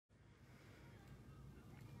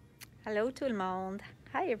Hello tout le monde.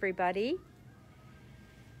 Hi everybody.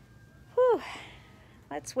 Whew.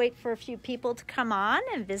 Let's wait for a few people to come on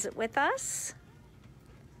and visit with us.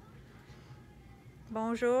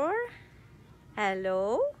 Bonjour.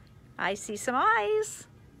 Hello. I see some eyes.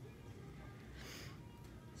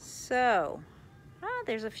 So,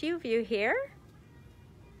 there's a few of you here.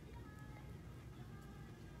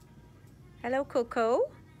 Hello, Coco.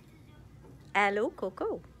 Hello,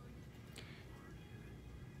 Coco.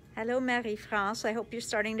 Hello, Marie-France. I hope you're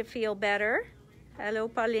starting to feel better. Hello,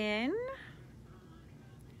 Pauline.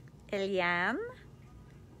 Eliane.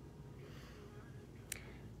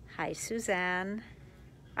 Hi, Suzanne.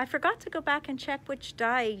 I forgot to go back and check which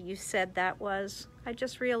die you said that was. I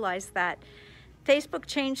just realized that. Facebook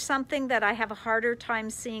changed something that I have a harder time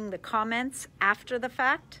seeing the comments after the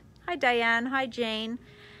fact. Hi, Diane. Hi, Jane.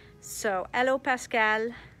 So, hello, Pascal.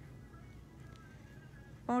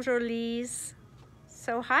 Bonjour, Lise.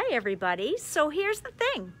 So, hi, everybody. So, here's the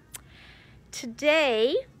thing.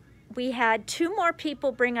 Today, we had 2 more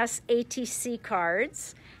people bring us ATC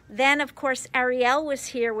cards. Then, of course, Ariel was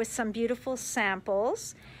here with some beautiful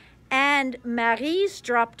samples. And Marie's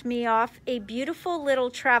dropped me off a beautiful little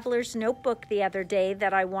traveler's notebook the other day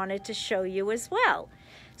that I wanted to show you as well.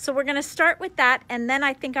 So we're going to start with that, and then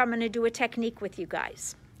I think I'm going to do a technique with you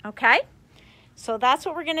guys. Okay? So that's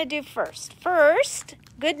what we're going to do first. First,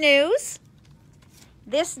 good news.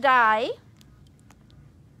 This die,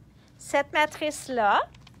 cette matrice-là,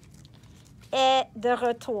 est de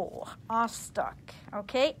retour en stock.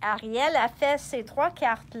 OK? Ariel a fait ces 3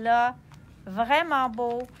 cartes-là vraiment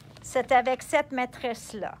beau. C'est avec cette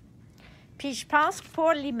matrice-là. Puis je pense que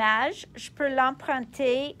pour l'image, je peux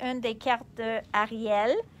l'emprunter une des cartes de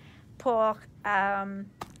Ariel pour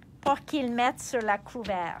qu'il mette sur la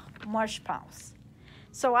couvert. Moi, je pense.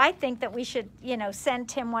 So I think that we should,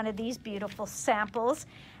 send him one of these beautiful samples.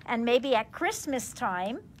 And maybe at Christmas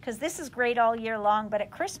time, because this is great all year long, but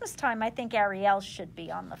at Christmas time, I think Ariel should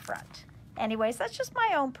be on the front. Anyways, that's just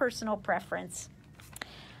my own personal preference.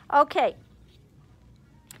 Okay.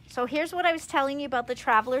 So here's what I was telling you about the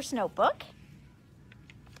Traveler's Notebook.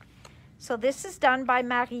 So this is done by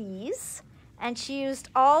Marie's, and she used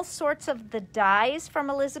all sorts of the dies from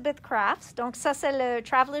Elizabeth Crafts. Donc ça, c'est le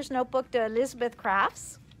Traveler's Notebook de Elizabeth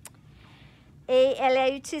Crafts. Et elle a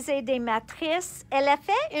utilisé des matrices. Elle a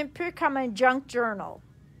fait un peu comme un junk journal.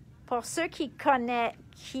 Pour ceux qui ne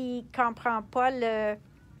comprennent pas le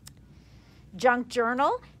junk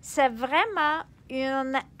journal, c'est vraiment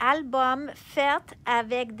un album fait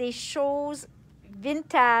avec des choses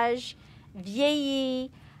vintage,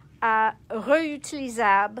 vieillies,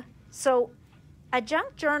 reutilisables. So, a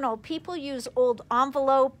junk journal, people use old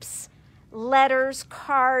envelopes, letters,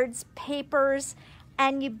 cards, papers,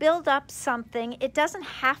 and you build up something. It doesn't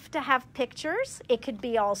have to have pictures. It could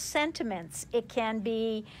be all sentiments. It can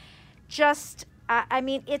be just,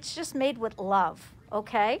 it's just made with love,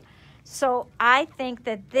 okay? So I think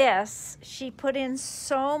that this, she put in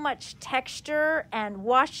so much texture and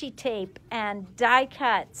washi tape and die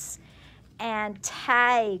cuts and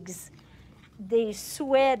tags, des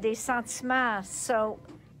souhaits, des sentiments. So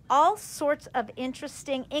all sorts of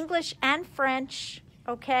interesting English and French,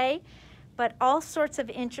 okay? But all sorts of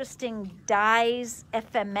interesting dies,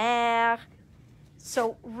 éphémères.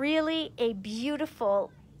 So really a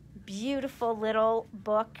beautiful, beautiful little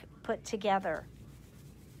book put together.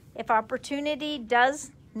 If opportunity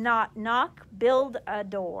does not knock, build a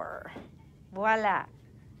door. Voila.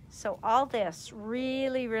 So all this,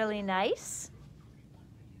 really, really nice.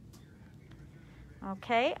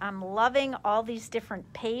 Okay, I'm loving all these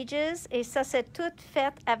different pages. Et ça, c'est tout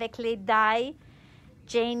fait avec les die.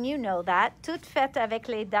 Jane, you know that. Tout fait avec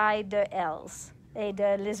les die de Els et de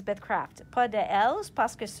Elizabeth Craft. Pas de Els,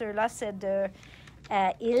 parce que ceux-là, c'est de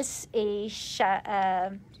Ilse et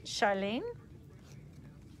Charlene.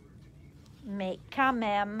 Mais quand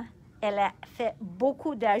même, elle a fait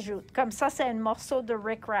beaucoup d'ajouts. Comme ça, c'est un morceau de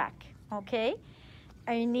ric-rac, OK?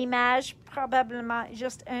 Une image, probablement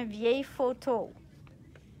juste une vieille photo,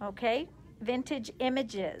 OK? Vintage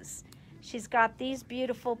images. She's got these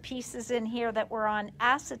beautiful pieces in here that were on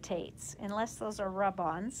acetates, unless those are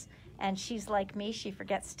rub-ons. And she's like me, she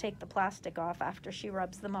forgets to take the plastic off after she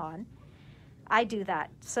rubs them on. I do that.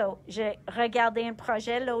 So, j'ai regardé un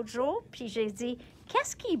projet l'autre jour, puis j'ai dit,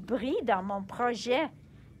 qu'est-ce qui brille dans mon projet?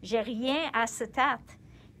 J'ai rien à acétate.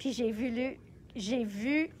 Puis j'ai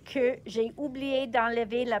vu que j'ai oublié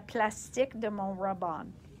d'enlever le plastique de mon rub-on.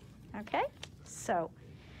 Okay? So,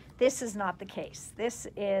 this is not the case. This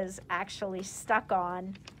is actually stuck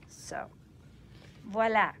on. So,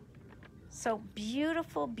 voila. So,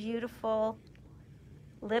 beautiful, beautiful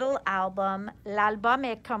little album. L'album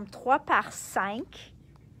est comme 3 par 5,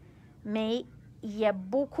 mais il y a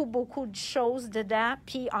beaucoup, beaucoup de choses dedans,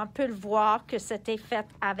 puis on peut le voir que c'était fait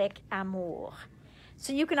avec amour.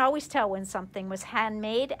 So you can always tell when something was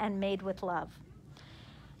handmade and made with love.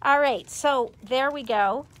 All right, so there we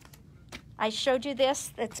go. I showed you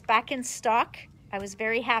this. It's back in stock. I was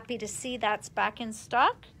very happy to see that's back in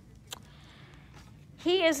stock.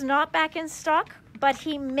 He is not back in stock, but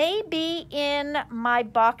he may be in my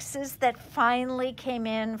boxes that finally came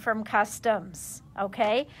in from customs,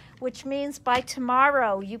 okay? Which means by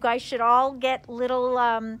tomorrow, you guys should all get little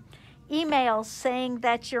emails saying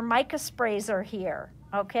that your mica sprays are here,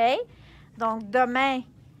 okay? Donc, demain,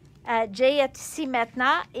 Jay est ici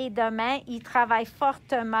maintenant et demain, il travaille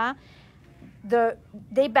fortement de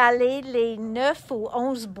déballer les 9 ou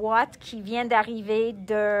 11 boîtes qui viennent d'arriver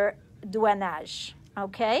de douanage.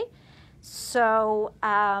 Okay, so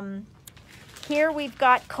here we've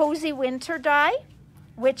got Cozy Winter Dye,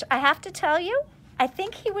 which I have to tell you, I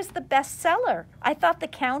think he was the best seller. I thought the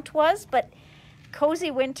Count was, but Cozy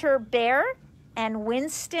Winter Bear and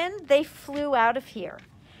Winston, they flew out of here.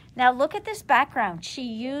 Now look at this background. She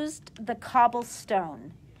used the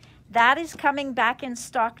cobblestone. That is coming back in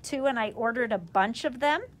stock too, and I ordered a bunch of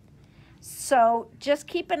them. So just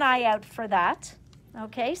keep an eye out for that.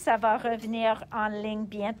 Okay, ça va revenir en ligne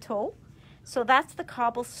bientôt. So that's the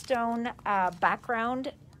cobblestone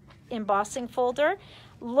background embossing folder.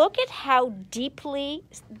 Look at how deeply,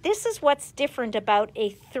 this is what's different about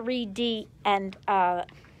a 3D and,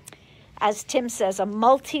 as Tim says, a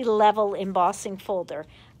multi-level embossing folder.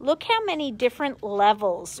 Look how many different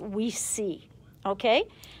levels we see, okay?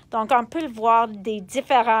 Donc, on peut le voir des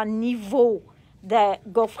différents niveaux de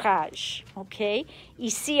gaufrage, OK?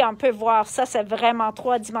 Ici, on peut voir ça, c'est vraiment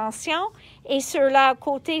 3 dimensions. Et ceux-là à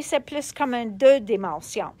côté, c'est plus comme un 2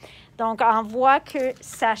 dimensions. Donc, on voit que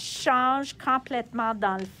ça change complètement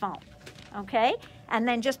dans le fond, OK? And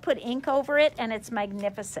then just put ink over it, and it's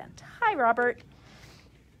magnificent. Hi, Robert.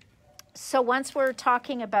 So once we're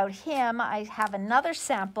talking about him, I have another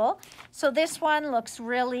sample. So this one looks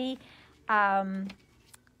really...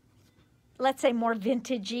 let's say more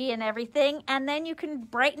vintagey and everything. And then you can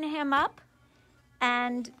brighten him up.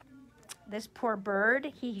 And this poor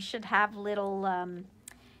bird, he should have little,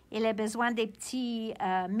 il a besoin des petits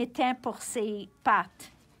mitaines pour ses pattes.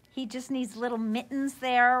 He just needs little mittens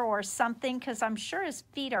there or something because I'm sure his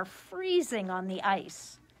feet are freezing on the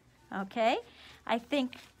ice. Okay? I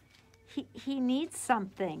think he needs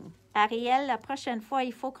something. Ariel, la prochaine fois,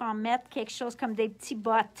 il faut qu'on mette quelque chose comme des petits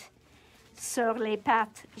bottes sur les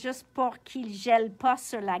pattes, juste pour qu'il ne gèle pas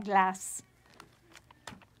sur la glace.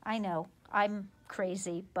 I know, I'm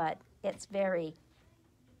crazy, but it's very...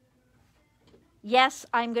 Yes,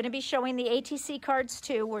 I'm going to be showing the ATC cards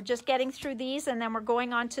too. We're just getting through these, and then we're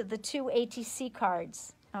going on to the 2 ATC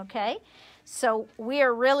cards, okay? So we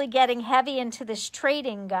are really getting heavy into this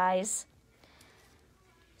trading, guys.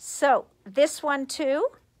 So this one too.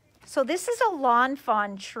 So this is a lawn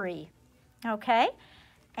fawn tree, okay?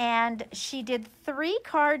 And she did 3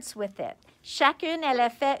 cards with it. Chacune, elle a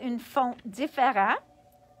fait une fond différent.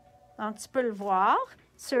 Donc, tu peux le voir.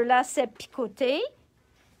 Ceux-là, c'est picoté.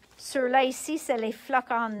 Ceux-là ici, c'est les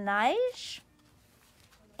flocons de neige.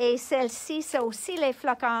 Et celle-ci, c'est aussi les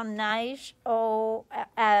flocons de neige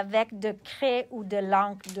avec de craie ou de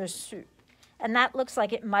l'encre dessus. And that looks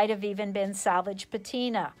like it might have even been salvage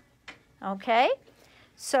patina. Okay?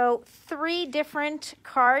 So 3 different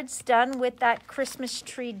cards done with that Christmas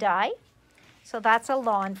tree die. So that's a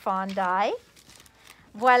lawn fawn die.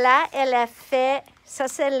 Voilà, elle a fait, ça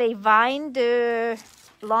c'est les vines de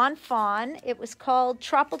lawn fawn. It was called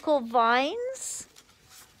Tropical Vines.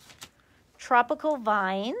 Tropical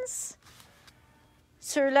Vines.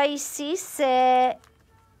 Ceux-là ici, c'est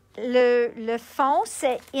le fond,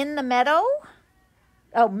 c'est in the meadow.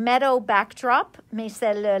 Oh, meadow backdrop, mais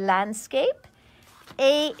c'est le landscape.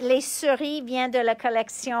 Et les cerises viennent de la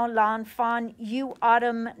collection Lawn Fawn You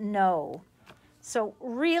Autumn Know. So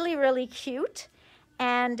really, really cute.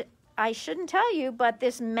 And I shouldn't tell you, but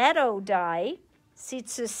this meadow dye, si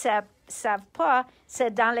tu ne savent pas,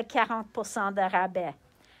 c'est dans le 40% de rabais.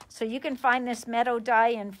 So you can find this meadow dye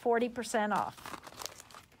in 40% off.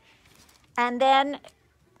 And then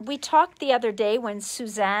we talked the other day when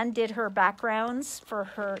Suzanne did her backgrounds for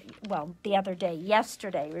her, well, the other day,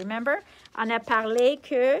 yesterday, remember? On a parlé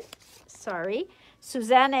que,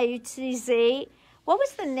 Suzanne a utilisé, what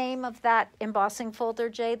was the name of that embossing folder,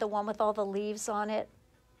 Jay? The one with all the leaves on it?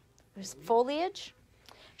 It was foliage?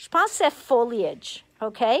 Je pense c'est foliage,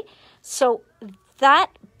 okay? So that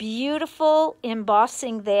beautiful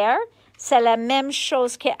embossing there, C'est la même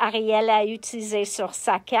chose que Ariel a utilisé sur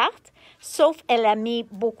sa carte, sauf elle a mis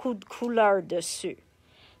beaucoup de couleurs dessus.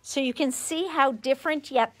 So you can see how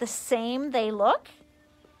different yet the same they look.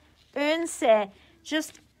 Une, c'est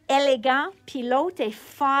juste élégant, puis l'autre est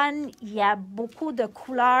fun. Il y a beaucoup de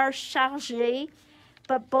couleurs chargées,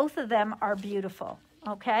 but both of them are beautiful,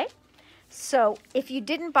 okay? So if you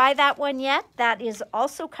didn't buy that one yet, that is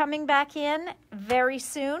also coming back in very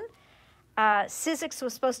soon. Sizzix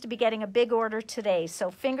was supposed to be getting a big order today, so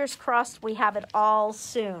fingers crossed we have it all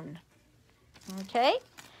soon. Okay?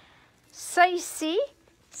 Ça ici,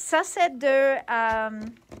 ça c'est de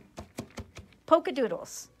Polka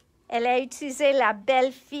Doodles. Elle a utilisé la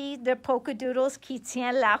belle fille de Polka Doodles qui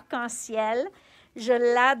tient l'arc-en-ciel. Je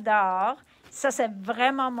l'adore. Ça c'est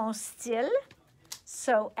vraiment mon style.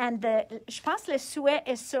 So, je pense que le souhait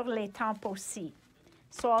est sur les tempes aussi.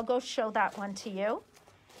 So I'll go show that one to you.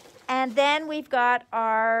 And then we've got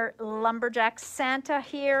our lumberjack Santa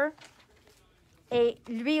here. Et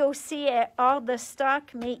lui aussi est hors de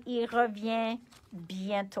stock, mais il revient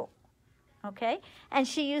bientôt. Okay? And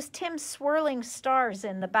she used Tim's swirling stars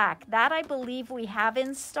in the back. That I believe we have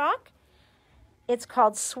in stock. It's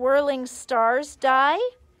called Swirling Stars die.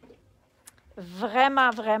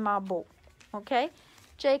 Vraiment, vraiment beau. Okay?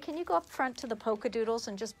 Jay, can you go up front to the Polka Doodles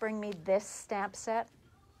and just bring me this stamp set?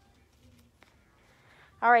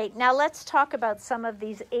 All right, now let's talk about some of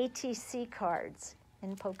these ATC cards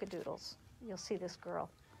in Polka Doodles. You'll see this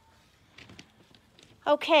girl.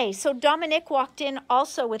 Okay, so Dominic walked in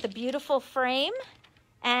also with a beautiful frame.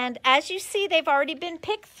 And as you see, they've already been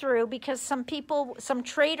picked through because some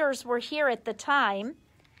traders were here at the time.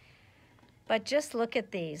 But just look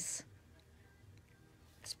at these.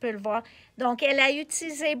 Tu peux le voir. Donc, elle a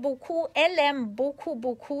utilisé beaucoup, elle aime beaucoup,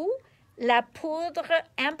 beaucoup la poudre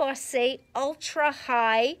embossée ultra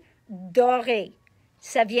high dorée.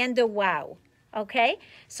 Ça vient de Wow. Okay?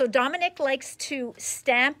 So Dominic likes to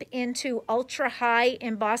stamp into ultra high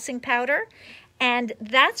embossing powder. And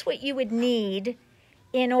that's what you would need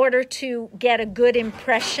in order to get a good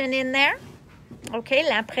impression in there. Okay?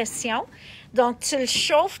 L'impression. Donc, tu le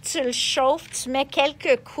chauffes, tu mets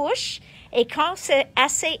quelques couches. Et quand c'est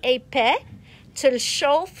assez épais, tu le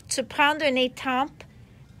chauffes, tu prends une étampe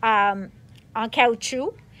en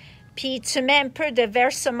caoutchouc, puis tu mets un peu de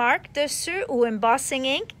Versamark dessus ou embossing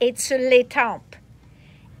ink et tu l'étampes.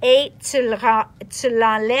 Et tu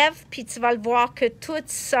l'enlèves, puis tu vas le voir que tout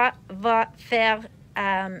ça va faire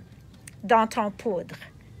dans ton poudre.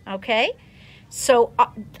 Okay? So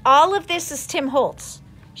all of this is Tim Holtz.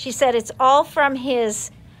 She said it's all from his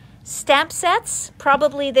stamp sets.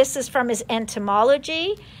 Probably this is from his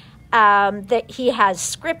entomology. That he has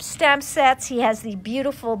script stamp sets. He has the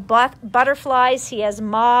beautiful butterflies. He has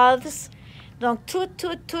moths. Donc, tout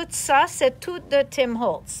ça, c'est tout de Tim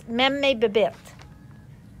Holtz. Même mes bébites.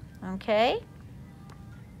 Okay?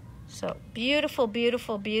 So, beautiful,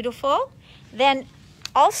 beautiful, beautiful. Then,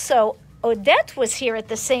 also, Odette was here at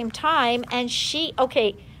the same time, and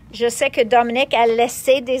okay, je sais que Dominique a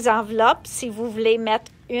laissé des enveloppes, si vous voulez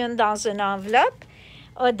mettre une dans une enveloppe.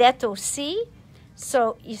 Odette aussi.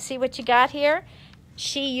 So, you see what you got here?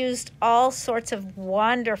 She used all sorts of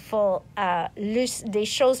wonderful, des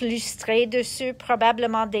choses lustrées dessus,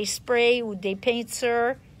 probablement des sprays ou des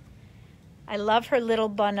peintures. I love her little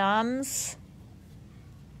bonhommes.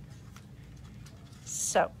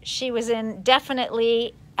 So, she was in,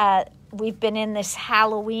 definitely, we've been in this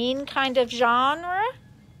Halloween kind of genre.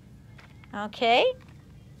 Okay?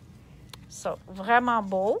 So, vraiment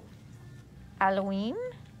beau. Halloween.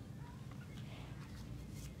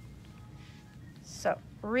 So,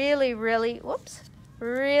 really, really,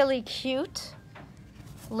 really cute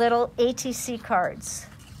little ATC cards.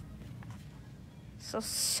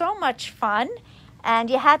 So much fun. And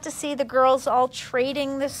you had to see the girls all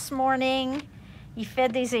trading this morning. Ils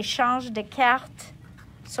fait des échanges de cartes.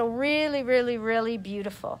 So really, really, really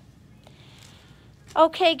beautiful.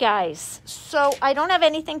 Okay, guys. So I don't have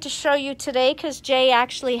anything to show you today because Jay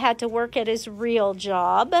actually had to work at his real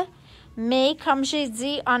job. Mais comme j'ai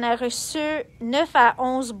dit, on a reçu 9 à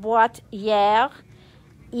 11 boîtes hier.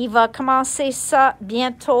 Il va commencer ça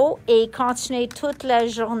bientôt et continuer toute la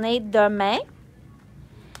journée demain.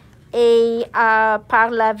 Et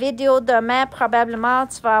par la vidéo demain, probablement,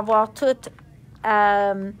 tu vas avoir tout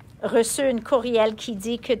reçu un courriel qui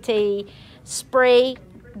dit que tes sprays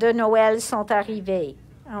de Noël sont arrivés.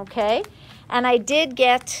 Okay? And I did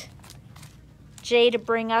get Jay to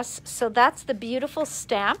bring us. So that's the beautiful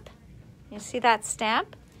stamp. You see that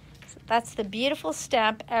stamp? So that's the beautiful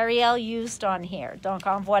stamp Ariel used on here. Donc,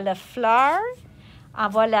 on voit la fleur, on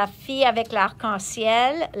voit la fille avec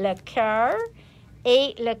l'arc-en-ciel, le cœur,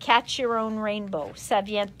 et le Catch Your Own Rainbow. Ça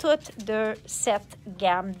vient tout de cette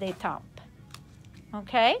gamme d'étampes.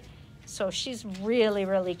 Okay? So she's really,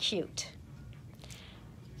 really cute.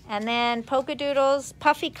 And then Polka Doodles,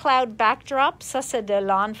 Puffy Cloud Backdrop. Ça, c'est de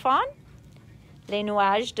l'enfant. Les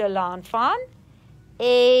nuages de l'enfant.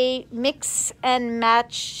 Et Mix and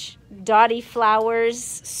Match Dotty Flowers.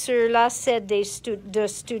 Ceux-là, c'est de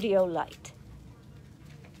Studio Light.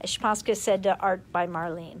 Et je pense que c'est de Art by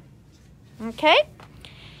Marlene. OK?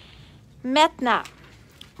 Maintenant,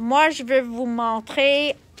 moi, je vais vous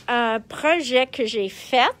montrer un projet que j'ai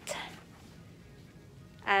fait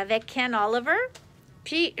avec Ken Oliver.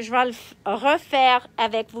 Puis, je vais le refaire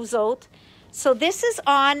avec vous autres. So, this is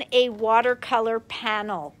on a watercolor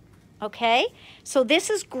panel. Okay? So, this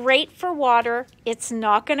is great for water. It's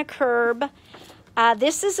not going to curb.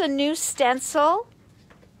 This is a new stencil.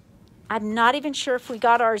 I'm not even sure if we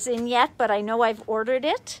got ours in yet, but I know I've ordered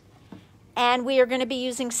it. And we are going to be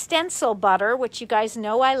using stencil butter, which you guys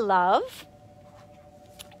know I love.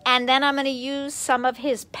 And then I'm going to use some of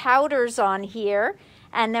his powders on here.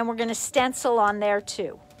 And then we're going to stencil on there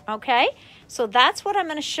too. Okay? So that's what I'm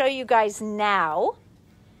going to show you guys now.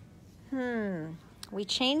 We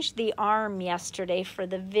changed the arm yesterday for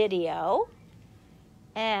the video.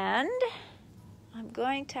 And I'm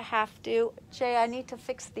going to have to... Jay, I need to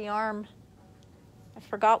fix the arm. I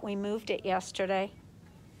forgot we moved it yesterday.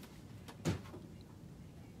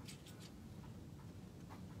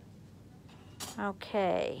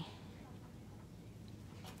 Okay.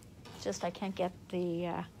 Just I can't get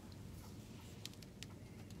the...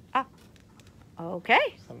 Okay.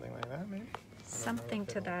 Something like that, maybe? Something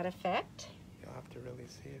to that effect. You'll have to really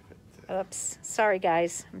see if it... Oops. Sorry,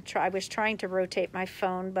 guys. I was trying to rotate my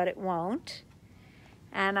phone, but it won't.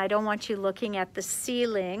 And I don't want you looking at the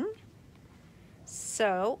ceiling.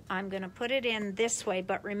 So I'm going to put it in this way.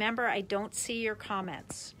 But remember, I don't see your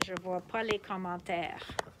comments. Je vois pas les commentaires.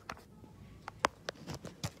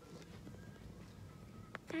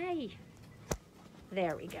 Hey.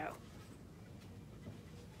 There we go.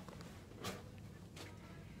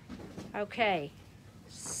 Okay.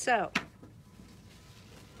 So,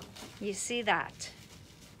 you see that?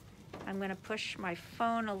 I'm going to push my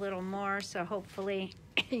phone a little more so hopefully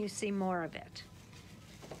you see more of it.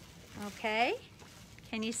 Okay?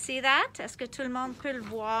 Can you see that? Est-ce que tout le monde peut le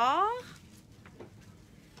voir?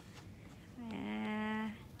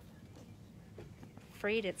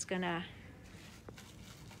 Afraid it's going to...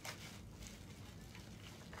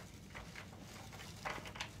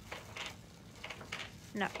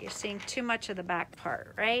 No, you're seeing too much of the back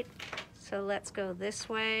part, right? So let's go this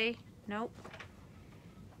way. Nope.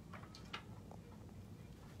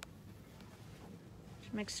 Je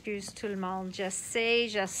m'excuse tout le monde. J'essaie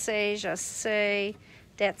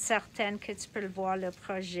d'être certaine que tu peux le voir, le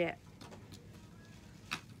projet.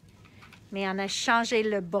 Mais on a changé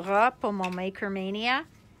le bras pour mon Maker Mania.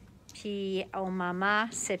 Puis au moment,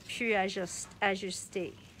 c'est plus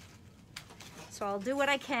ajusté. So I'll do what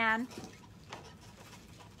I can.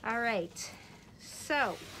 All right.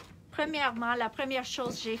 So, premièrement, la première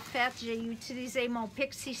chose que j'ai faite, j'ai utilisé mon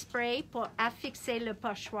Pixie Spray pour affixer le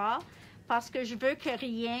pochoir parce que je veux que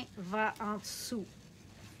rien va en dessous.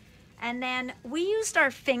 And then we used our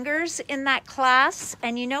fingers in that class,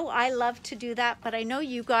 and you know I love to do that, but I know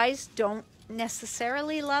you guys don't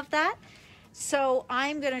necessarily love that. So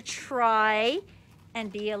I'm going to try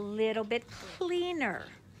and be a little bit cleaner.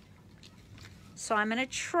 So I'm going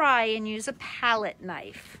to try and use a palette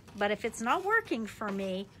knife. But if it's not working for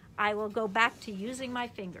me, I will go back to using my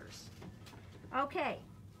fingers. Okay.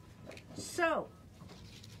 So,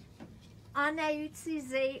 on a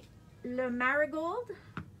utilisé le marigold.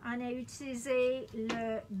 On a utilisé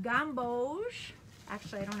le gamboge.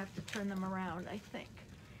 Actually, I don't have to turn them around, I think.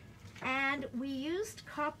 And we used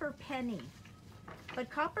copper penny. But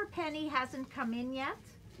copper penny hasn't come in yet.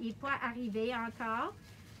 Il n'est pas arrivé encore.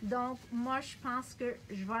 Donc, moi, je pense que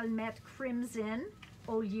je vais le mettre crimson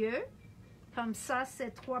au lieu. Comme ça,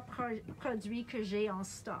 c'est trois produits que j'ai en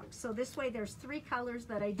stock. So this way, there's 3 colors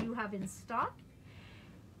that I do have in stock.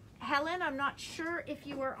 Helen, I'm not sure if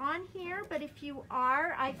you are on here, but if you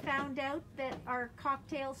are, I found out that our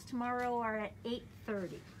cocktails tomorrow are at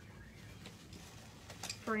 8:30.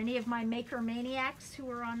 For any of my Maker Maniacs who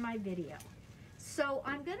are on my video. So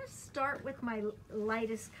I'm going to start with my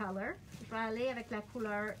lightest color. Je vais aller avec la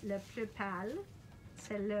couleur le plus pâle.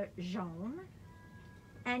 C'est le jaune.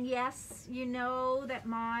 And yes, you know that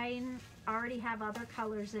mine already have other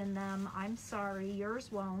colors in them. I'm sorry,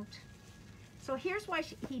 yours won't. So here's why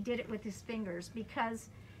he did it with his fingers, because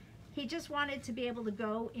he just wanted to be able to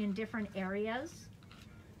go in different areas.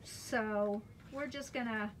 So we're just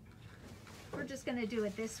gonna we're just going to do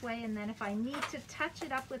it this way, and then if I need to touch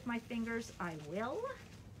it up with my fingers, I will.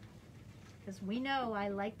 Because we know I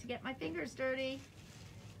like to get my fingers dirty.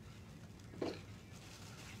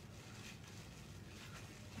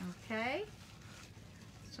 Okay.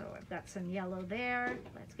 So I've got some yellow there.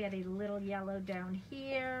 Let's get a little yellow down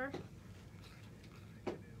here.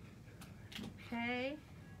 Okay.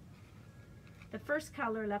 The first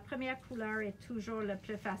color, la première couleur est toujours le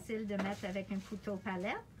plus facile de mettre avec un couteau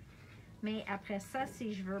palette. Mais après ça,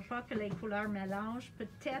 si je veux pas que les couleurs mélangent,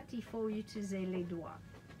 peut-être il faut utiliser les doigts.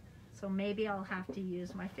 So maybe I'll have to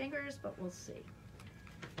use my fingers, but we'll see.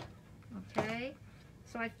 Okay,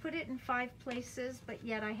 so I've put it in 5 places, but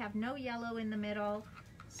yet I have no yellow in the middle,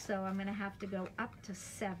 so I'm going to have to go up to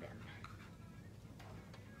 7.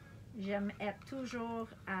 J'aime être toujours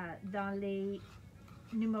dans les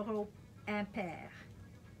numéros impairs.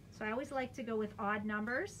 So I always like to go with odd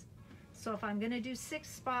numbers. So if I'm going to do 6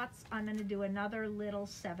 spots, I'm going to do another little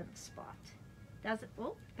 7th spot. Doesn't,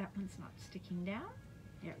 oh, that one's not sticking down.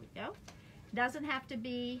 There we go. Doesn't have to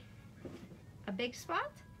be a big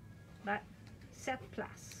spot, but sept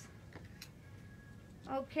places.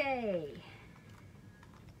 Okay.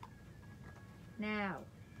 Now,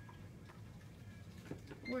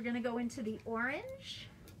 we're going to go into the orange.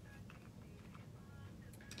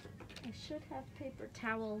 I should have paper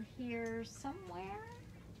towel here somewhere.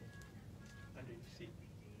 Under your seat.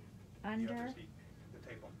 Under? The other seat, the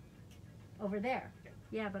table. Over there? Yeah.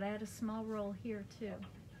 Yeah, but I had a small roll here too.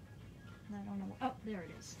 And I don't know. Oh, there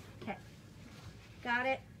it is. Okay. Got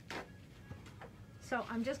it. So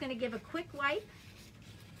I'm just going to give a quick wipe.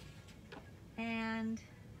 And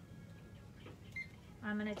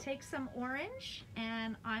I'm going to take some orange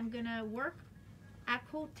and I'm going to work à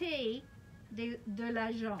côté de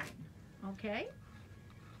la jaune. OK?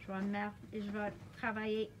 Je vais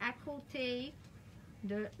travailler à côté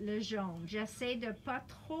de le jaune. J'essaie de pas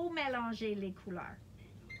trop mélanger les couleurs.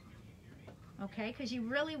 Okay? Because you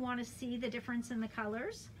really want to see the difference in the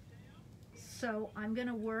colors. So I'm going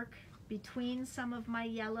to work between some of my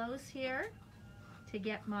yellows here to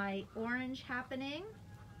get my orange happening.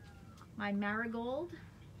 My marigold.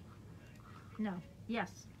 No.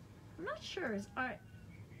 Yes. I'm not sure.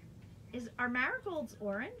 Are marigolds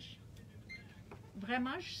orange?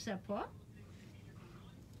 Vraiment, je sais pas.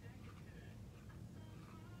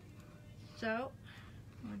 So,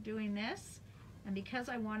 we're doing this. And because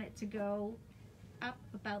I want it to go up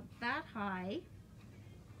about that high,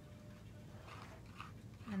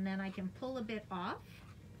 and then I can pull a bit off.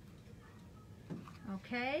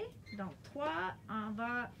 Okay, donc 3, on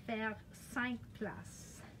va faire 5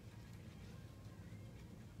 places.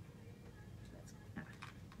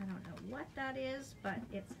 I don't know what that is, but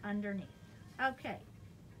it's underneath. Okay,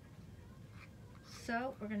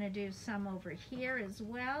 so we're going to do some over here as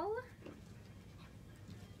well.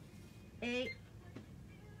 Et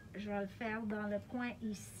je vais le faire dans le coin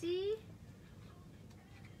ici.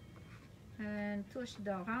 Une touche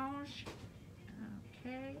d'orange.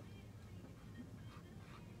 Okay.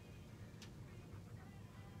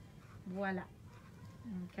 Voilà.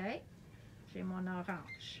 Okay. J'ai mon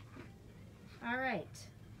orange. All right.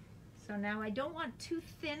 So now I don't want too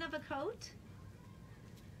thin of a coat.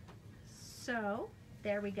 So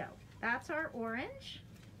there we go. That's our orange.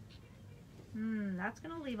 That's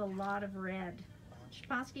going to leave a lot of red. Je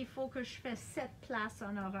pense qu'il faut que je fasse 7 places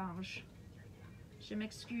en orange. Je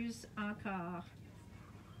m'excuse encore.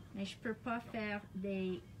 Mais je peux pas faire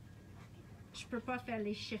les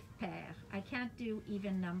chiffres pairs. I can't do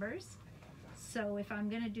even numbers. So if I'm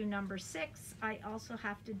going to do number 6, I also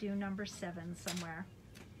have to do number 7 somewhere.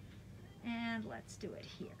 And let's do it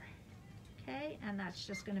here. Okay, and that's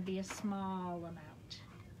just going to be a small amount.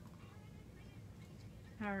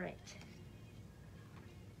 All right.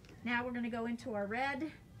 Now we're going to go into our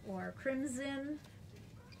red or crimson,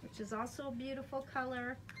 which is also a beautiful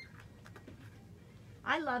color.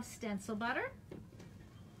 I love stencil butter.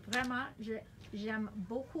 Vraiment, j'aime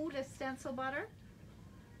beaucoup le stencil butter.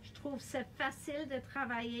 Je trouve c'est facile de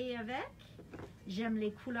travailler avec. J'aime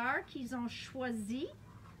les couleurs qu'ils ont choisies.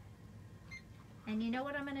 And you know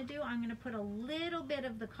what I'm going to do? I'm going to put a little bit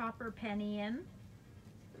of the copper penny in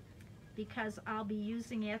because I'll be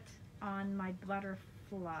using it on my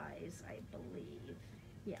butterflies, I believe.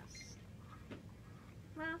 Yes.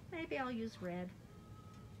 Well, maybe I'll use red.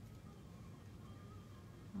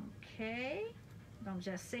 Okay. Donc,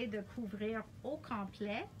 j'essaie de couvrir au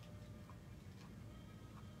complet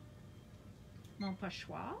mon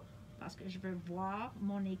pochoir parce que je veux voir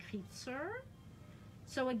mon écriture.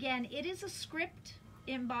 So again, it is a script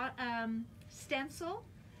stencil,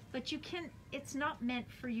 but you can, it's not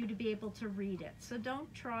meant for you to be able to read it. So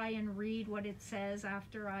don't try and read what it says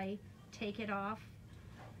after I take it off,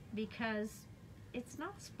 because it's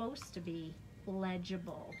not supposed to be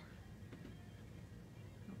legible.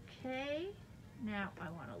 Okay, now I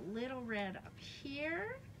want a little red up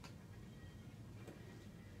here.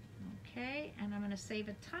 Okay, and I'm going to save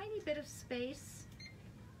a tiny bit of space.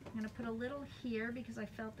 I'm going to put a little here because I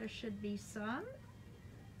felt there should be some.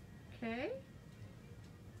 Okay,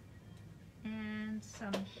 and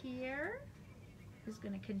some here is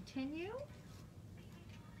going to continue.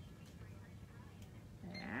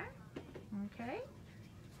 There, okay,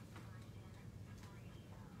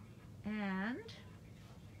 and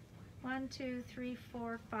 1, 2, 3,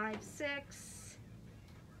 4, 5, 6.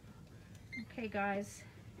 Okay, guys,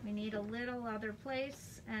 we need a little other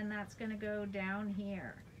place, and that's going to go down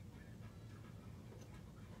here.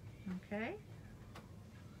 Okay.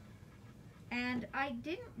 And I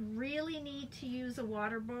didn't really need to use a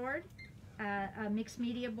water board, a mixed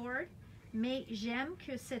media board, mais j'aime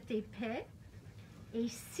que c'est épais. Et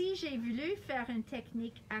si j'ai voulu faire une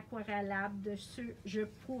technique aquarellable dessus, je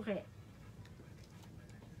pourrais.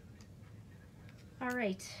 All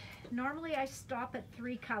right, normally I stop at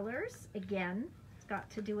 3 colors. Again, it's got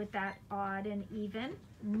to do with that odd and even.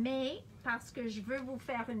 Mais parce que je veux vous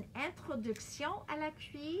faire une introduction à la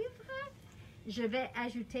cuivre, je vais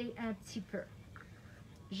ajouter un petit peu.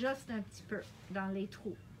 Juste un petit peu dans les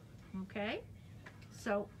trous. Okay?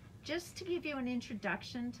 So, just to give you an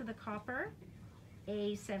introduction to the copper,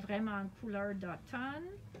 et c'est vraiment en couleur d'automne,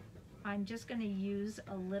 I'm just going to use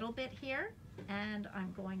a little bit here, and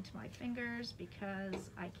I'm going to my fingers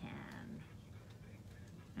because I can.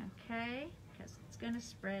 Okay? Because it's going to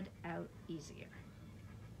spread out easier.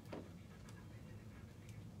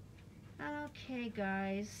 Okay,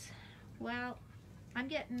 guys. Well, I'm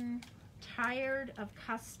getting tired of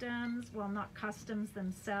customs, well, not customs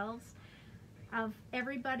themselves, of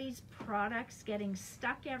everybody's products getting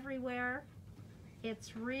stuck everywhere.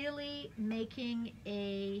 It's really making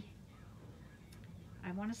a,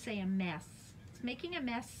 I want to say a mess. It's making a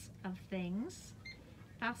mess of things,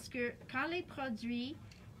 parce que quand les produits,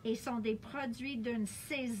 et sont des produits d'une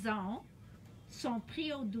saison, sont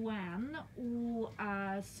pris aux douanes ou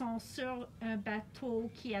sont sur un bateau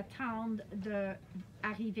qui attendent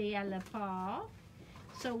d'arriver à le port.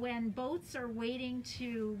 So when boats are waiting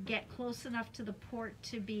to get close enough to the port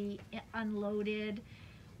to be unloaded,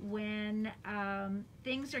 when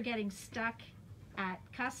things are getting stuck at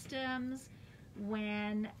customs,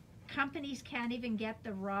 when companies can't even get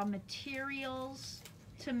the raw materials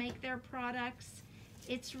to make their products,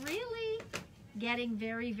 it's really getting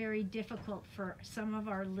very, very difficult for some of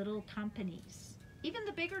our little companies, even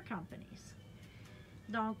the bigger companies.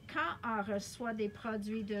 Donc, quand on reçoit des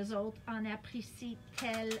produits d'eux autres, on apprécie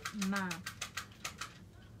tellement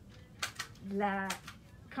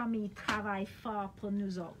comme ils travaillent fort pour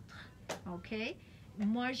nous autres. OK?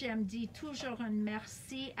 Moi, j'aime dire toujours un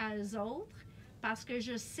merci à eux autres parce que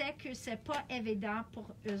je sais que c'est pas évident pour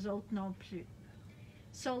eux autres non plus.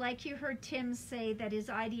 So like you heard Tim say that his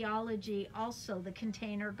ideology also, the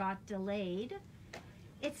container got delayed.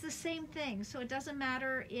 It's the same thing. So it doesn't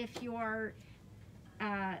matter if you're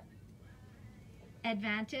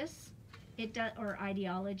Adventist or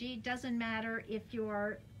ideology. It doesn't matter if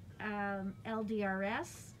you're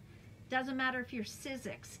LDRS. Doesn't matter if you're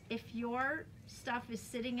Sizzix. If your stuff is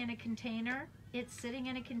sitting in a container, it's sitting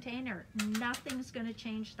in a container. Nothing's going to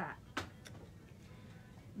change that.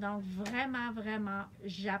 Donc, vraiment, vraiment,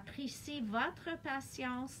 j'apprécie votre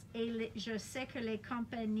patience et je sais que les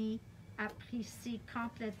compagnies apprécient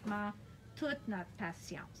complètement toute notre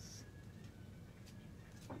patience.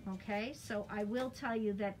 Okay, so I will tell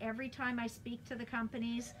you that every time I speak to the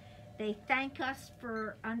companies, they thank us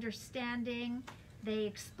for understanding, they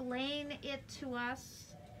explain it to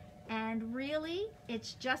us, and really,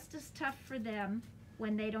 it's just as tough for them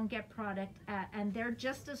when they don't get product, and they're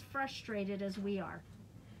just as frustrated as we are.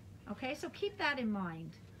 Okay, so keep that in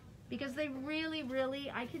mind, because they really, really,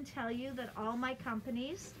 I can tell you that all my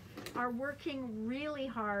companies are working really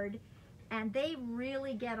hard, and they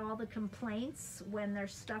really get all the complaints when their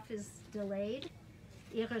stuff is delayed.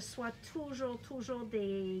 Ils reçoivent toujours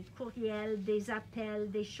des courriels, des appels,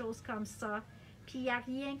 des choses comme ça, puis il n'y a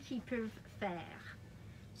rien qu'ils peuvent faire.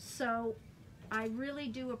 So I really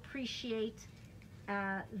do appreciate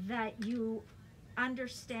that you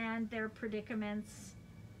understand their predicaments,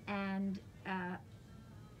 and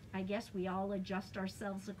I guess we all adjust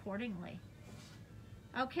ourselves accordingly.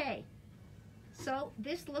 Okay, so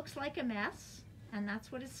this looks like a mess, and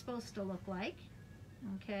that's what it's supposed to look like.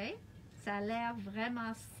 Okay, ça a l'air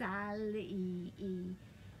vraiment sale et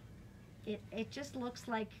it just looks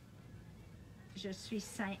like je suis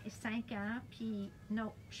 5 ans, puis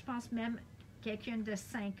non, je pense même quelqu'un de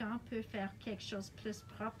 5 ans peut faire quelque chose plus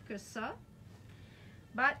propre que ça.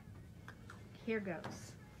 But here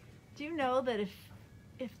goes. Do you know that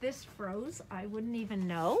if this froze, I wouldn't even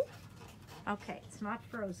know? Okay, it's not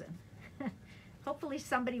frozen. Hopefully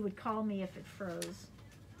somebody would call me if it froze.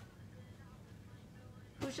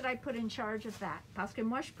 Who should I put in charge of that? Parce que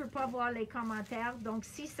moi, je peux pas voir les commentaires, donc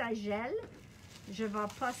si ça gèle, je vais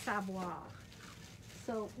pas savoir.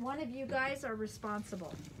 So one of you guys are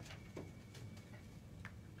responsible.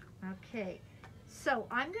 Okay, so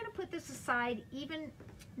I'm going to put this aside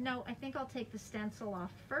no, I think I'll take the stencil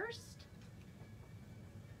off first.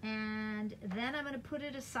 And then I'm going to put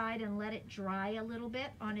it aside and let it dry a little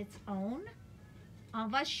bit on its own. On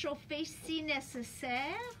va chauffer si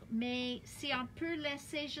nécessaire, mais si on peut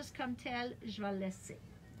laisser juste comme tel, je vais laisser.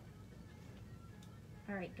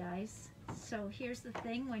 All right, guys. So here's the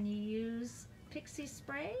thing when you use pixie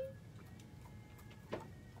spray. You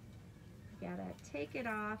gotta take it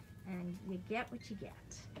off and you get what you get.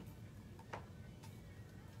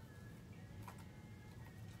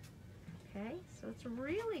 Okay, so it's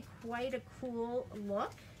really quite a cool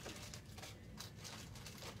look.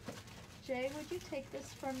 Jay, would you take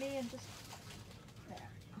this from me and just, there,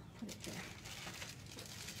 I'll put it there.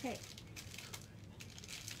 Okay,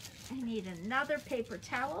 I need another paper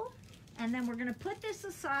towel, and then we're gonna put this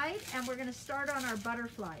aside and we're gonna start on our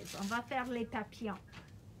butterflies. On va faire les papillons.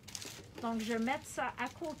 Donc, je vais mettre ça à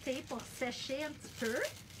côté pour sécher un petit peu.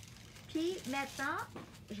 Puis maintenant,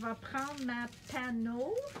 je vais prendre ma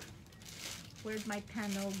panneau. Where'd my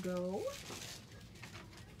panneau go?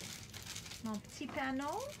 Mon petit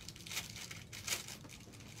panneau.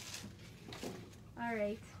 All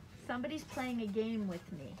right, somebody's playing a game with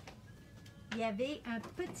me. Il y avait un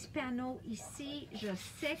petit panneau ici, je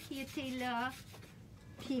sais qu'il était là.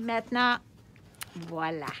 Puis maintenant,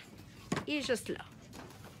 voilà, il est juste là.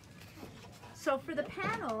 So for the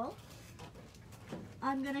panel,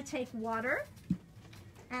 I'm going to take water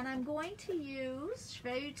and I'm going to use, je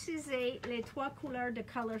vais utiliser les 3 couleurs de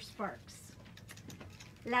Color Sparks.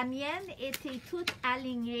 La mienne était toute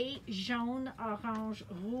alignée jaune, orange,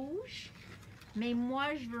 rouge. Mais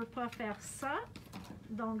moi, je ne veux pas faire ça.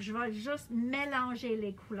 Donc, je vais juste mélanger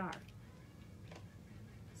les couleurs.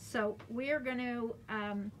 So, we're going to...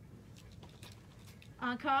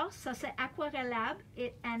 encore, ça c'est aquarellable.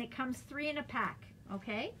 And it comes 3 in a pack.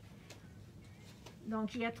 OK?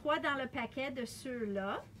 Donc, il y a 3 dans le paquet de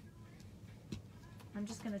ceux-là. I'm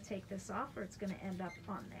just going to take this off or it's going to end up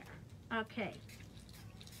on there. OK.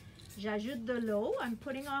 J'ajoute de l'eau. I'm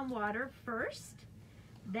putting on water first.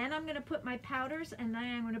 Then I'm going to put my powders and then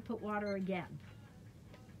I'm going to put water again.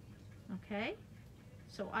 Okay?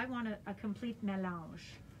 So I want a complete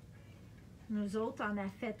mélange. Nous autres, on a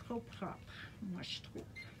fait trop propre, moi je trouve.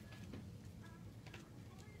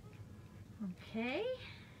 Okay?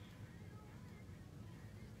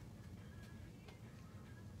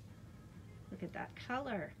 Look at that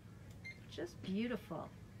color. Just beautiful.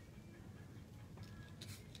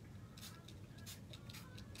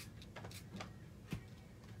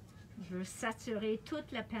 Je veux saturer tout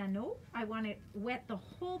le panneau. I want to wet the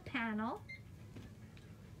whole panel.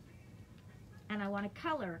 And I want to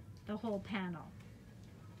color the whole panel.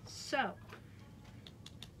 So,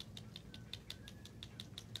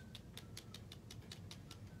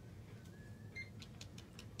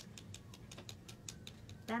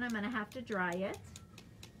 then I'm going to have to dry it.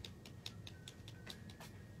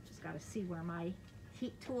 Just got to see where my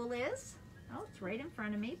heat tool is. Oh, it's right in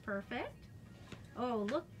front of me. Perfect. Oh,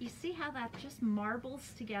 look, you see how that just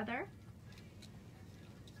marbles together?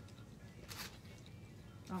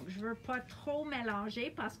 Donc, je veux pas trop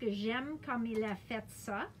mélanger parce que j'aime comme il a fait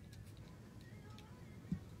ça.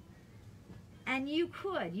 And you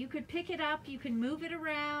could pick it up, you can move it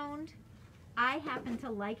around. I happen to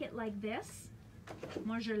like it like this.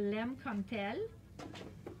 Moi, je l'aime comme tel.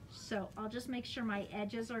 So, I'll just make sure my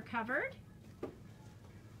edges are covered.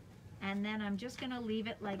 And then I'm just going to leave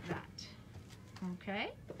it like that.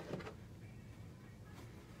 Okay?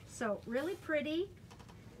 So, really pretty.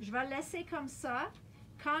 Je vais le laisser comme ça.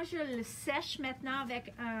 Quand je le sèche maintenant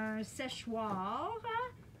avec un séchoir,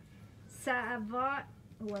 ça va,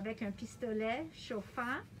 ou avec un pistolet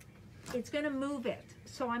chauffant, it's going to move it.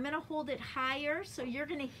 So I'm going to hold it higher, so you're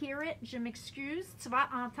going to hear it. Je m'excuse, tu vas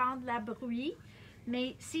entendre la bruit,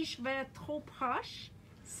 mais si je vais trop proche,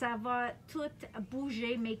 ça va tout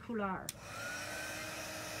bouger mes couleurs.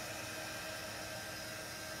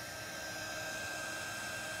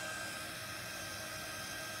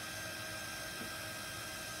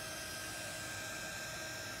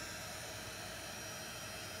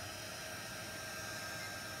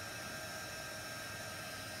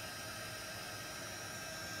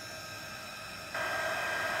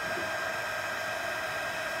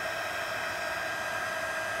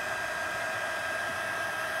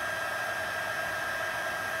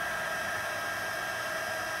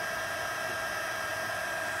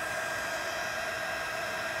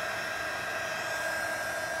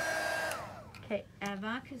 OK.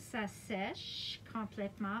 Avant que ça sèche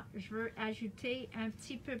complètement, je veux ajouter un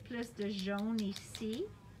petit peu plus de jaune ici.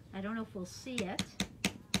 I don't know if we'll see it,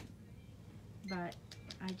 but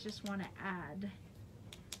I just want to add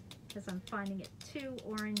because I'm finding it too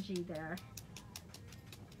orangey there.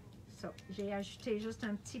 So, j'ai ajouté juste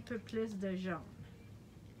un petit peu plus de jaune.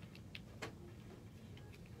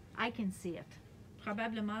 I can see it.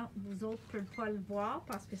 Probablement, vous autres ne pouvez pas le voir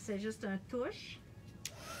parce que c'est juste un touche.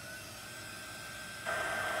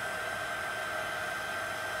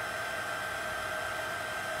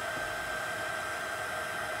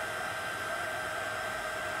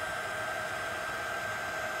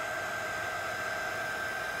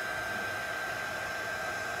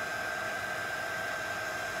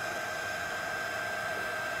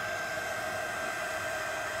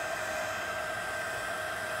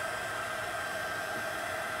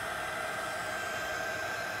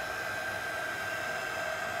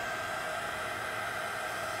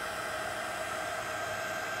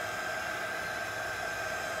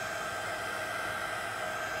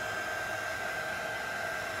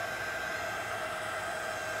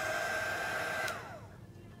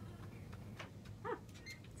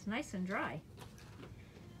 It's nice and dry.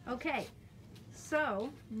 Okay, so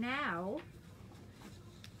now,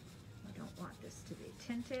 I don't want this to be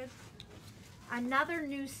tinted. Another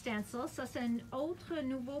new stencil. Ça, c'est un autre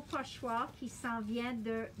nouveau pochoir qui s'en vient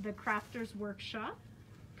de The Crafter's Workshop,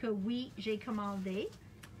 que oui, j'ai commandé.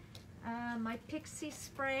 My pixie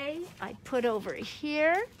spray, I put over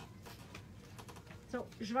here. So,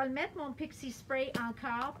 je vais le mettre mon pixie spray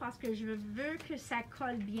encore parce que je veux que ça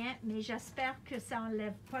colle bien, mais j'espère que ça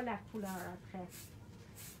enlève pas la couleur après.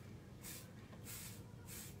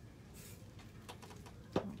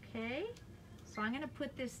 Okay, so I'm going to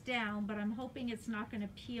put this down, but I'm hoping it's not going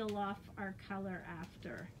to peel off our color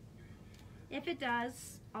after. If it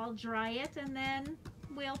does, I'll dry it and then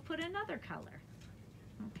we'll put another color.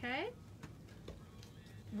 Okay?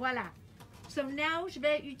 Voilà. So now, je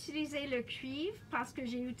vais utiliser le cuivre parce que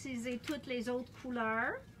j'ai utilisé toutes les autres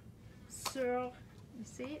couleurs sur, you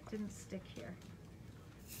see, it didn't stick here.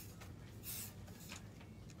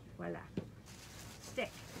 Voilà.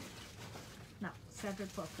 Stick. Non, ça ne veut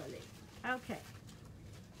pas coller. Okay.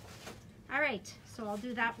 All right, so I'll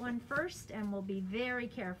do that one first and we'll be very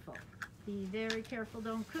careful. Be very careful,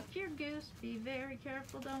 don't cook your goose. Be very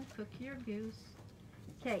careful, don't cook your goose.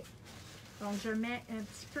 Okay. Donc, je mets un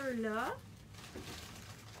petit peu là.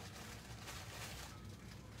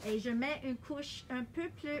 Et je mets une couche un peu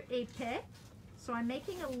plus épais. So I'm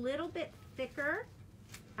making a little bit thicker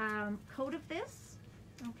coat of this,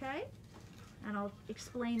 okay? And I'll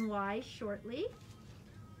explain why shortly.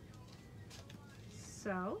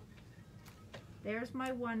 So, there's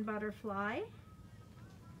my one butterfly.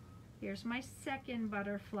 Here's my second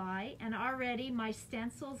butterfly. And already my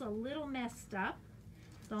stencil's a little messed up.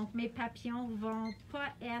 Donc, mes papillons vont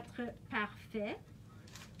pas être parfaits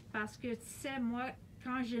parce que, tu sais, moi,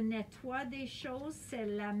 quand je nettoie des choses, c'est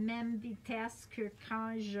la même vitesse que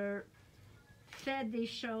quand je fais des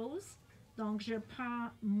choses. Donc, je prends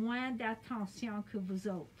moins d'attention que vous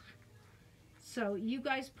autres. So, you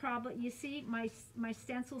guys probably, you see, my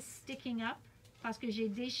stencil's sticking up parce que j'ai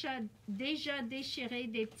déjà déchiré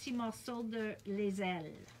des petits morceaux de les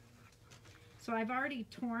ailes. So I've already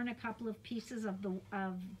torn a couple of pieces of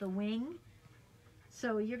the wing.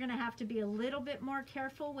 So you're going to have to be a little bit more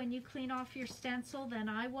careful when you clean off your stencil than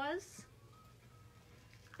I was.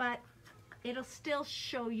 But it'll still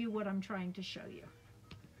show you what I'm trying to show you.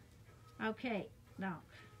 Okay, donc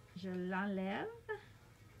je l'enlève.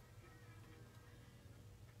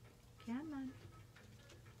 Come on.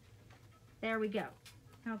 There we go.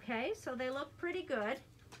 Okay, so they look pretty good.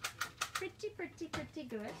 Pretty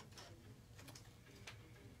good.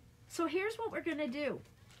 So here's what we're going to do.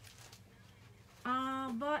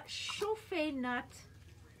 On va chauffer notre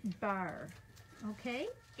beurre. OK?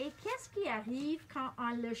 Et qu'est-ce qui arrive quand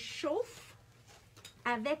on le chauffe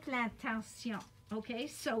avec l'intention? OK?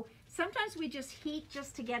 So sometimes we just heat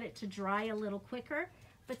just to get it to dry a little quicker,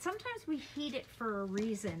 but sometimes we heat it for a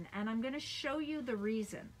reason, and I'm going to show you the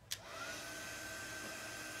reason.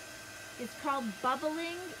 It's called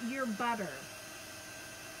bubbling your butter.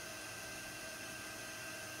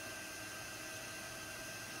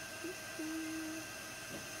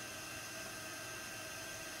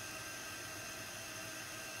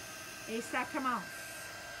 Et ça commence.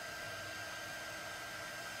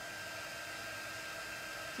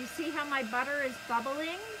 Do you see how my butter is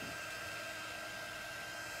bubbling?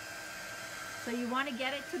 So you want to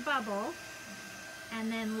get it to bubble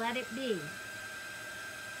and then let it be.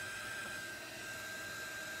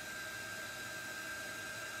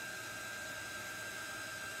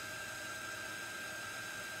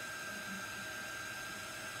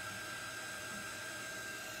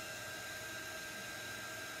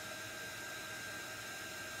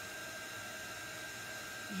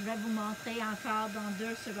 Je vais vous montrer encore dans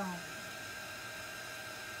 2 secondes.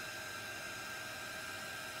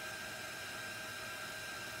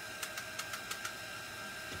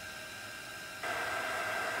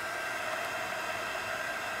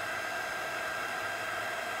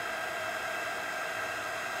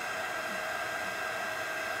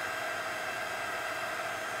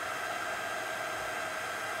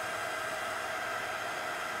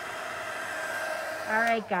 All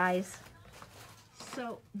right, guys.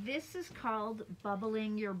 So this is called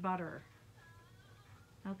bubbling your butter.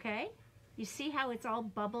 Okay? You see how it's all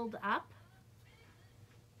bubbled up?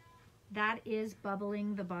 That is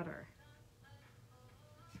bubbling the butter.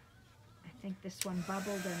 I think this one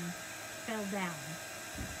bubbled and fell down.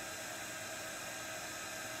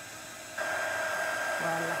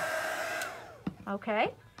 Voila.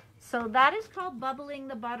 Okay? So that is called bubbling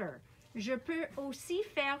the butter. Je peux aussi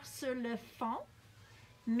faire sur le fond,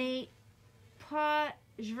 mais pas,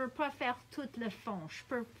 je veux pas faire tout le fond. Je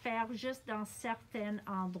peux faire juste dans certains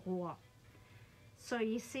endroits. So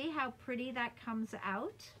you see how pretty that comes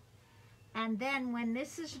out? And then when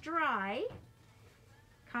this is dry,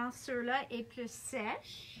 quand cela est plus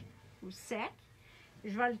sèche ou sec,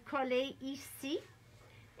 je vais le coller ici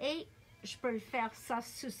et je peux le faire ça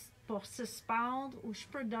pour suspendre ou je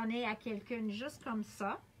peux donner à quelqu'un juste comme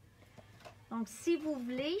ça. Donc si vous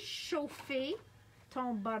voulez chauffer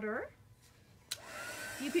ton butter,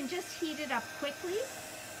 you can just heat it up quickly.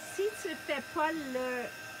 Si tu ne fais pas le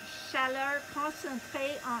chaleur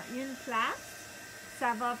concentrée en une place,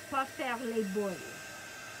 ça va pas faire les boules.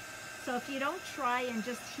 So if you don't try and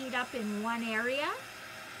just heat up in one area,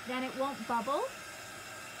 then it won't bubble.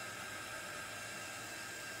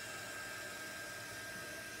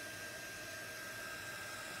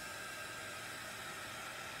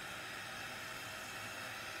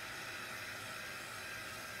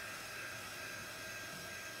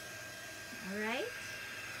 All right.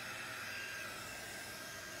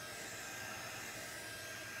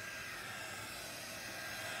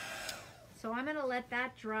 So I'm going to let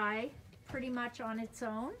that dry pretty much on its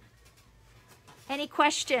own. Any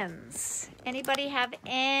questions? Anybody have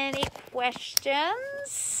any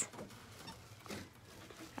questions?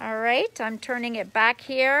 All right, I'm turning it back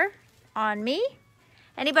here on me.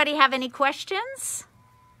 Anybody have any questions?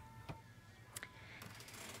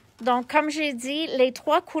 Donc, comme j'ai dit, les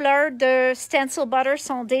 3 couleurs de stencil butter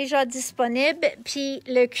sont déjà disponibles, puis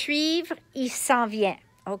le cuivre, il s'en vient.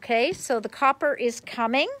 Okay, so the copper is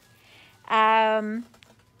coming.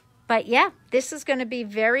 But yeah, this is going to be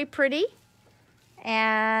very pretty.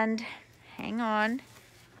 And hang on.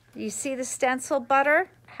 You see the stencil butter,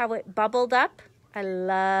 how it bubbled up? I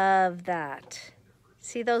love that.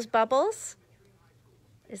 See those bubbles?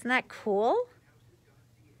 Isn't that cool?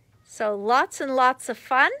 So lots and lots of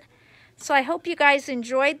fun. So I hope you guys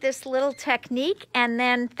enjoyed this little technique. And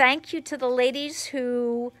then thank you to the ladies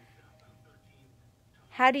who...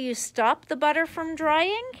 How do you stop the butter from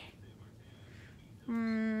drying?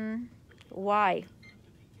 Why?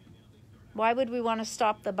 Why would we want to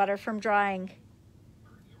stop the butter from drying?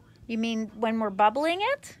 You mean when we're bubbling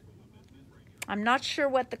it? I'm not sure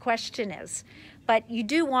what the question is, but you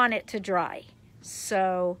do want it to dry.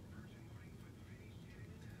 So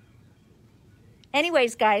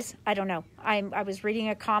anyways, guys, I don't know. I was reading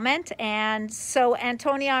a comment, and so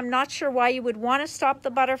Antonia, I'm not sure why you would want to stop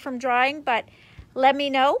the butter from drying, but let me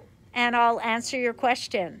know and I'll answer your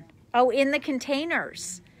question. Oh, in the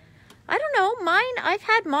containers. I don't know, mine, I've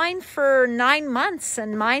had mine for 9 months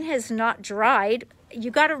and mine has not dried.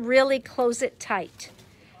 You got to really close it tight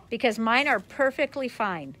because mine are perfectly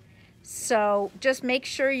fine. So just make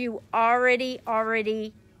sure you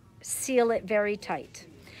already seal it very tight.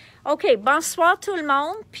 OK, bonsoir tout le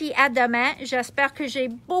monde, puis à demain. J'espère que j'ai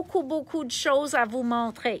beaucoup de choses à vous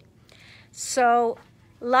montrer. So,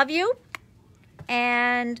 love you.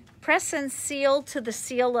 And press and seal to the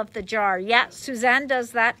seal of the jar. Yeah, Suzanne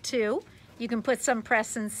does that too. You can put some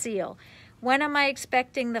press and seal. When am I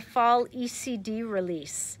expecting the fall ECD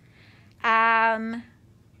release? The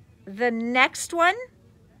next one,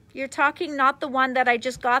 you're talking, not the one that I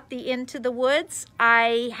just got, the Into the Woods.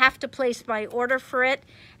 I have to place my order for it,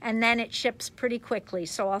 and then it ships pretty quickly.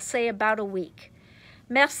 So I'll say about a week.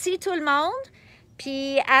 Merci tout le monde.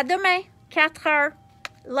 Puis à demain, 4 heures.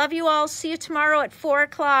 Love you all. See you tomorrow at 4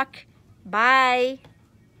 o'clock. Bye.